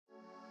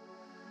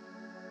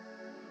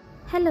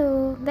Hello,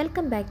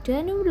 welcome back to A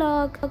new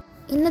vlog.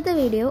 ഇന്നത്തെ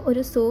video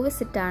ഒരു സൂ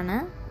വിസിറ്റാണ്.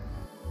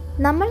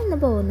 നമ്മൾ ഇന്ന്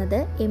പോകുന്നത്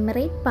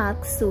എമിറേറ്റ്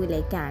പാർക്ക്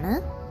സൂവിലേക്കാണ്.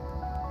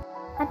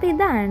 അപ്പോൾ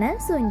ഇതാണ്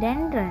സൂവിൻ്റെ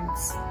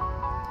എൻട്രൻസ്.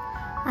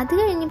 അത്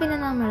കഴിഞ്ഞ് പിന്നെ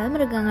നമ്മൾ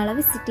മൃഗങ്ങളെ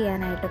വിസിറ്റ്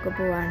ചെയ്യാനായിട്ടൊക്കെ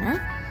പോവാണ്.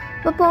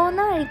 അപ്പോൾ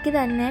പോകുന്ന വഴിക്ക്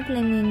തന്നെ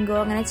ഫ്ലെമിംഗോ,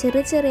 അങ്ങനെ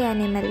ചെറിയ ചെറിയ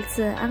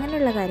ആനിമൽസ്,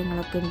 അങ്ങനെയുള്ള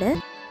കാര്യങ്ങളൊക്കെ ഉണ്ട്.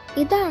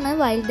 ഇതാണ്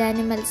വൈൽഡ്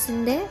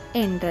ആനിമൽസിൻ്റെ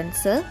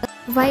എൻട്രൻസ്.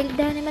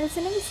 വൈൽഡ്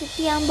ആനിമൽസിനെ വിസിറ്റ്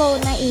ചെയ്യാൻ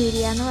പോകുന്ന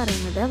ഏരിയ എന്ന്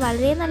പറയുന്നത്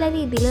വളരെ നല്ല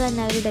രീതിയിൽ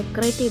തന്നെ അവർ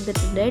ഡെക്കറേറ്റ്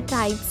ചെയ്തിട്ടുണ്ട്.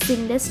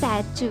 ട്രൈബ്സിൻ്റെ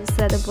സ്റ്റാച്യൂസ്,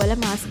 അതുപോലെ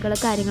മാസ്കുകൾ,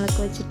 കാര്യങ്ങളൊക്കെ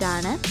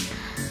വെച്ചിട്ടാണ്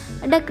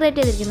ഡെക്കറേറ്റ്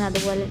ചെയ്തിരിക്കുന്നത്.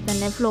 അതുപോലെ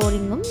തന്നെ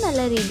ഫ്ലോറിങ്ങും നല്ല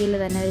രീതിയിൽ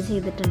തന്നെ അവർ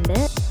ചെയ്തിട്ടുണ്ട്.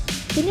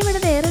 പിന്നെ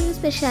ഇവിടെ വേറൊരു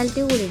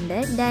സ്പെഷ്യാലിറ്റി കൂടി ഉണ്ട്.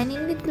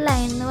 ഡൈനിങ് വിത്ത്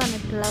ലൈൻ എന്ന്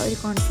പറഞ്ഞിട്ടുള്ള ഒരു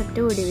കോൺസെപ്റ്റ്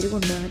കൂടി ഇവർ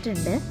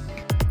കൊണ്ടുവന്നിട്ടുണ്ട്.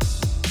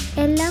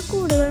 എല്ലാ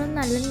കൂടുകളും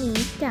നല്ല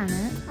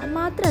നീറ്റാണ്. അത്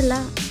മാത്രമല്ല,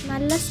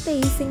 നല്ല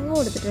സ്പേസിങ്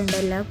കൊടുത്തിട്ടുണ്ട്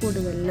എല്ലാ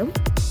കൂടുകളിലും.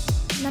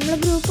 നമ്മൾ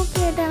ഗ്രൂപ്പൊക്കെ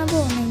ആയിട്ടാണ്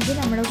പോകുന്നതെങ്കിൽ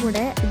നമ്മുടെ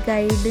കൂടെ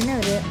ഗൈഡിനെ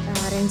അവർ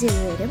അറേഞ്ച്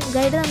ചെയ്ത് തരും.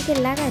 ഗൈഡ് നമുക്ക്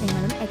എല്ലാ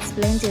കാര്യങ്ങളും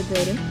എക്സ്പ്ലെയിൻ ചെയ്ത്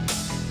തരും.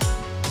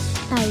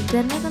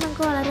 ടൈഗറിനൊക്കെ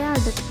നമുക്ക് വളരെ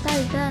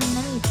അടുത്തായിട്ട്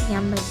തന്നെ മീറ്റ്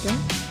ചെയ്യാൻ പറ്റും.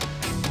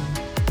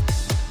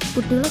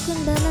 കുട്ടികളൊക്കെ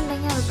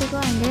ഉണ്ടെന്നുണ്ടെങ്കിൽ അവർക്കൊക്കെ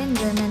ഭയങ്കര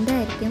എൻജോയ്മെൻ്റ്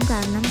ആയിരിക്കും.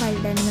 കാരണം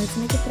വൈൽഡ്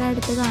ആനിമൽസിനൊക്കെ ഇത്ര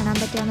അടുത്ത് കാണാൻ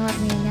പറ്റുകയെന്ന്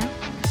പറഞ്ഞു കഴിഞ്ഞാൽ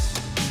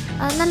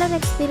നല്ലൊരു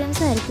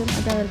എക്സ്പീരിയൻസ് ആയിരിക്കും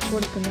അത് അവർക്ക്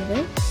കൊടുക്കുന്നത്.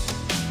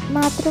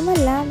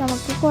 മാത്രമല്ല,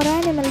 നമുക്ക് കുറേ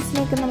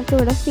ആനിമൽസിനെയൊക്കെ നമുക്ക്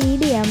ഇവിടെ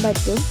ഫീഡ് ചെയ്യാൻ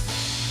പറ്റും.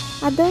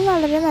 അതും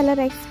വളരെ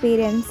നല്ലൊരു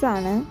എക്സ്പീരിയൻസ്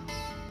ആണ്.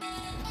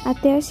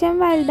 അത്യാവശ്യം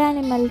വൈൽഡ്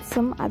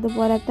ആനിമൽസും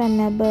അതുപോലെ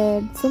തന്നെ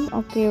ബേർഡ്സും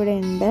ഒക്കെ ഇവിടെ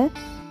ഉണ്ട്.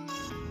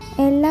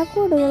 എല്ലാ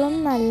കൂടുകളും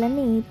നല്ല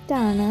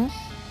നീറ്റാണ്.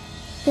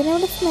 പിന്നെ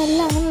ഇവിടെ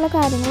സ്മെല്ല് അങ്ങനെയുള്ള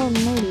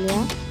കാര്യങ്ങളൊന്നുമില്ല.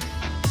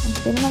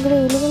 പിന്നെ നമുക്ക്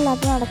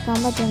വെയിലില്ലാതെ നടക്കാൻ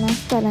പറ്റുന്ന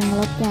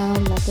സ്ഥലങ്ങളൊക്കെയാണ്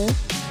ഉള്ളത്.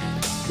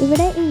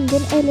 ഇവിടെ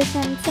ഇന്ത്യൻ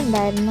എലിഫൻസ്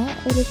ഉണ്ടായിരുന്നു.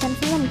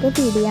 എലിഫൻസിന് നമുക്ക്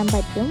ഫീഡ് ചെയ്യാൻ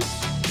പറ്റും.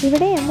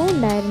 ഇവിടെ എമു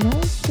ഉണ്ടായിരുന്നു.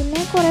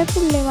 പിന്നെ കുറേ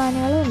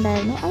പുള്ളിമാനുകളും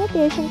ഉണ്ടായിരുന്നു. അത്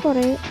അത്യാവശ്യം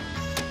കുറേ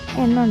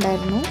എണ്ണം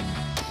ഉണ്ടായിരുന്നു.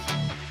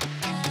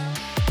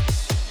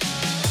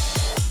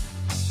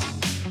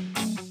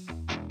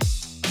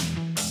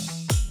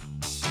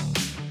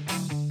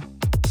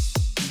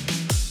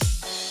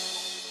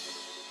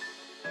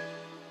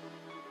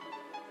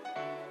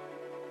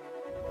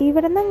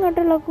 ഇവിടെ നിന്ന്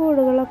അങ്ങോട്ടുള്ള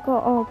കൂടുകളൊക്കെ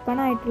ഓപ്പൺ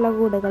ആയിട്ടുള്ള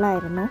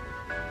കൂടുകളായിരുന്നു.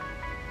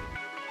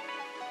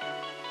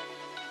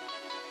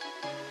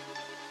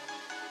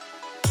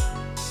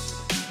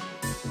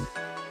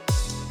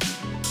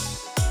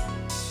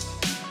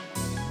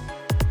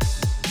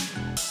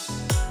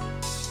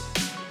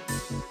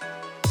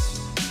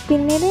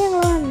 പിന്നീട്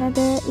ഞങ്ങൾ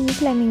വന്നത് ഈ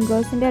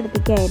ഫ്ലെമിംഗോസിൻ്റെ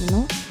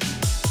അടുത്തേക്കായിരുന്നു.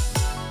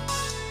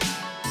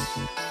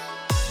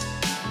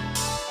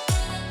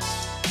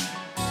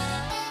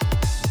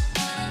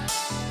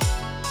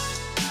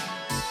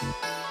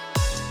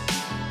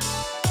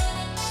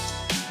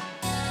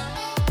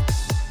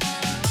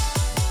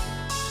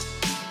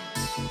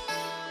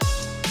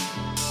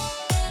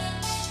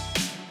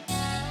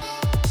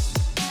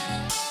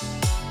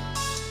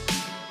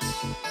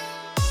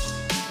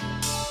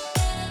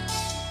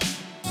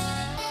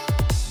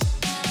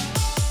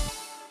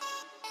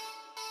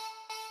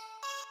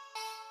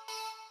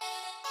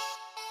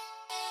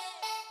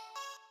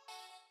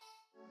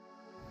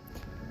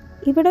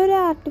 ഇവിടെ ഒരു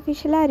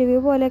ആർട്ടിഫിഷ്യൽ അരുവി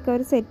പോലെയൊക്കെ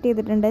അവർ സെറ്റ്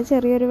ചെയ്തിട്ടുണ്ട്.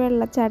 ചെറിയൊരു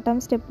വെള്ളച്ചാട്ടം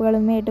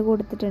സ്റ്റെപ്പുകളുമായിട്ട്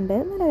കൊടുത്തിട്ടുണ്ട്.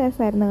 നല്ല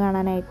രസമായിരുന്നു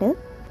കാണാനായിട്ട്.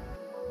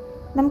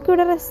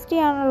 നമുക്കിവിടെ റെസ്റ്റ്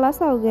ചെയ്യാനുള്ള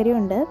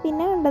സൗകര്യമുണ്ട്.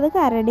 പിന്നെ കണ്ടത്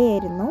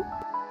കരടിയായിരുന്നു.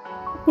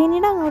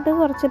 പിന്നീട് അങ്ങോട്ട്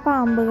കുറച്ച്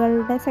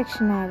പാമ്പുകളുടെ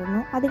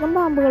സെക്ഷനായിരുന്നു. അധികം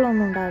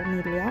പാമ്പുകളൊന്നും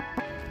ഉണ്ടായിരുന്നില്ല.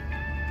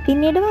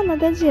 പിന്നീട്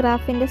വന്നത്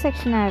ജിറാഫിൻ്റെ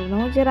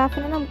സെക്ഷനായിരുന്നു.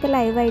 ജിറാഫിനെ നമുക്ക്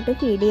ലൈവായിട്ട്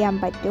ഫീഡ് ചെയ്യാൻ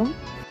പറ്റും.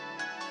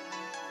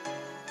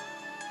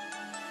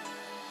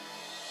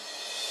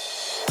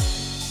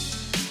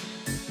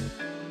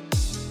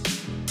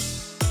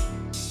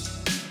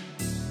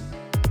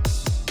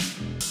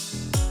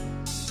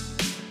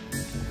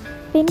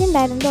 പിന്നെ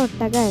ഉണ്ടായിരുന്നത്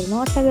ഒട്ടകമായിരുന്നു.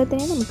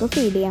 ഒട്ടകത്തിനെ നമുക്ക്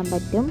ഫീഡ് ചെയ്യാൻ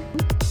പറ്റും.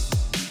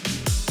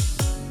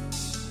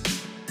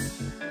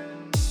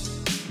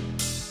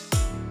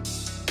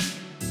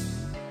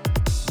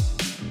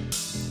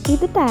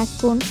 ഇത്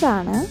ടാക്കൂൺസ്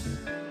ആണ്.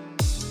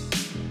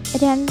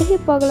 2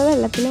 ഹിപ്പോകൾ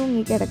വെള്ളത്തിൽ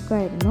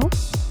മുങ്ങിക്കിടക്കുമായിരുന്നു.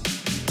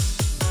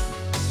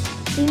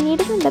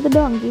 പിന്നീട് കണ്ടത്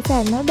ഡോങ്കീസ്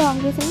ആയിരുന്നു.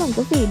 ഡോങ്കീസിന്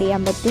നമുക്ക് ഫീഡ്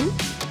ചെയ്യാൻ പറ്റും.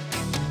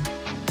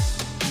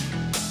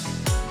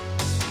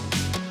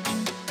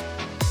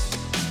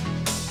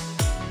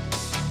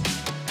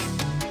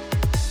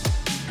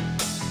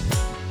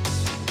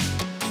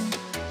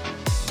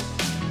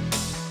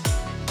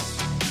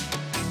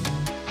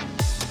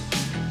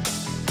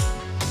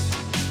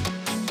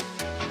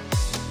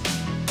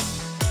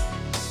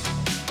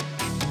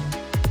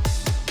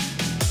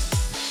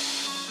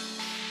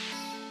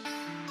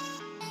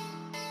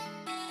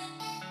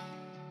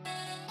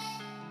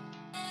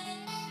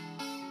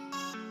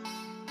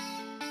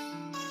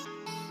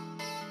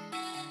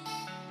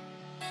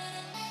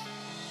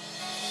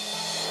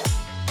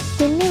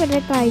 പിന്നെ ഇവിടെ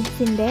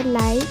ട്രൈബ്സിൻ്റെ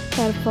ലൈവ്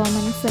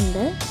പെർഫോമൻസ്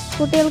ഉണ്ട്.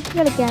 കുട്ടികൾക്ക്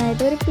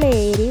കളിക്കാനായിട്ട് ഒരു പ്ലേ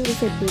ഏരിയ ഇവിടെ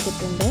സെറ്റ്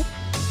ചെയ്തിട്ടുണ്ട്.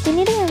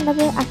 പിന്നീട്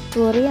കണ്ടത്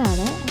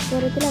അക്വേറിയമാണ്.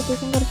 അക്വേറിയത്തിൽ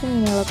അത്യാവശ്യം കുറച്ച്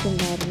മീനുകളൊക്കെ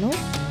ഉണ്ടായിരുന്നു.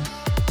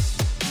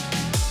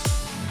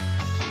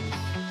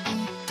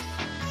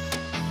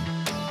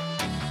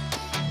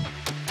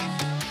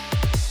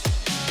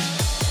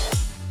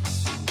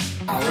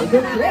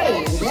 Good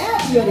grade.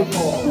 That's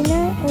beautiful.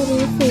 പിന്നെ ഒരു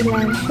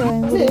സീലാൻഡ് ഷോയും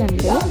കൂടി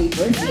ഉണ്ട്. Lovely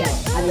bird here.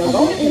 And you're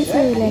going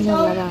to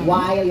learn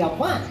while you have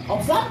fun.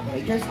 Observe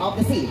creatures of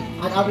the sea.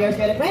 And are very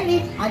friendly.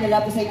 And you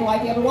love to say hi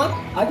to everyone.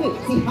 Artu,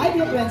 see hi to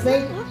your friends. Say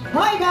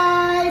hi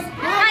guys.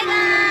 Hi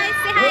guys.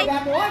 Say hi. Hey,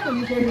 back to Artu.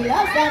 You sure he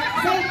loves that.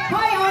 Say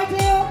hi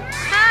Artu.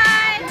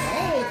 Hi.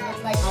 Great.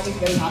 Looks like Artu is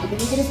very happy to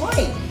meet you this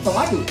morning. So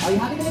Artu, are you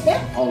happy to meet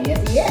them? Oh yes,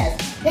 he is.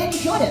 Then you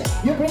show them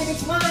your pretty big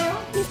smile.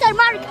 Mr.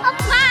 Mark, up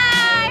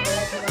smile.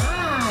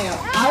 Smile.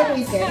 Artu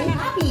is very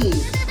happy.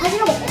 And you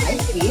know what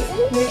guys, here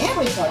in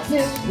Emirates Park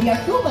Zoo, we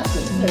are too much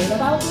concerned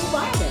about the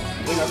environment.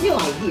 In our few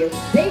line here,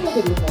 they will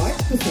do more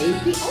to save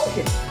the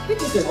ocean,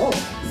 which is their own.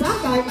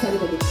 Sometimes a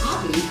little bit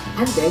ugly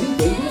and very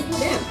dangerous for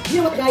them. You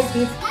know what guys,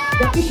 kids?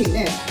 The fishing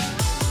net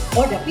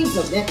or the piece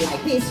of net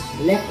like this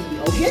left in the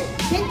ocean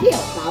can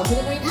kill thousands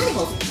of marine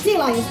animals. Sea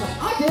lions like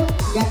Artu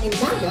get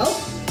entangled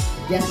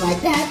just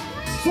like that.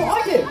 So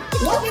Artu,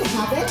 what will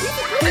happen?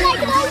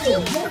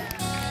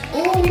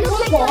 Oh, you look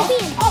like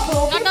a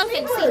broken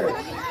finger.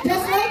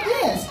 Just like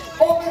this.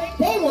 Or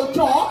they will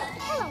talk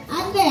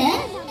and then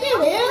they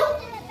will...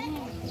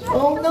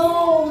 Oh no,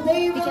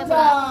 they will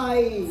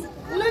die.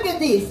 Look at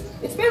this.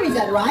 It's very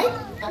sad, right?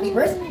 I mean,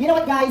 first, you know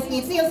what guys,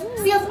 eat seals.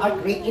 Seals are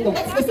great in the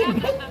wet sea,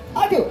 right?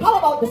 Artu, how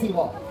about the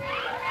seawall?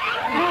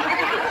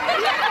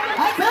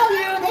 I tell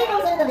you, they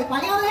will send the big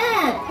money on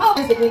land. How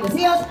is between the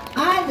seals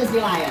and the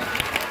sea lion?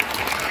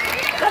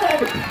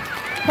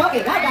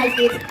 Okay, now guys,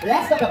 kids,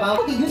 let's talk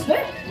about the use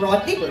their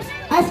front flippers.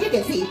 As you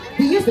can see,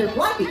 they use their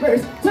front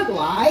flippers to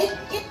glide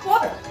in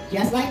water.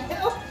 Just like,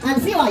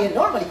 and sea lion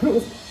normally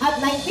cruise at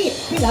 19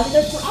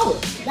 kilometers per hour.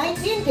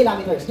 19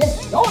 kilometers,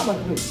 just normal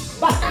cruise.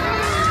 But,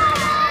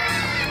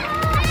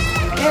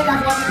 and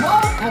that's what we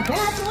call a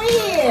fast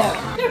wheel.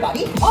 Their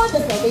body on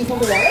the surface of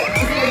the water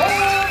is in the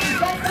world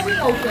depths of the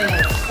ocean.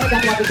 And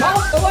that's what we call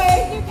the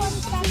wave.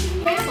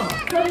 Animal.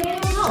 So the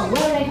animal know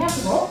where they have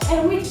to go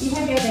and which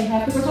behavior they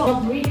have to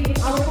perform. Reading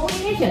is our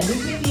communication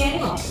between the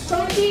animal. So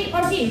when he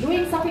or he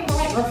doing something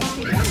correct or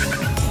something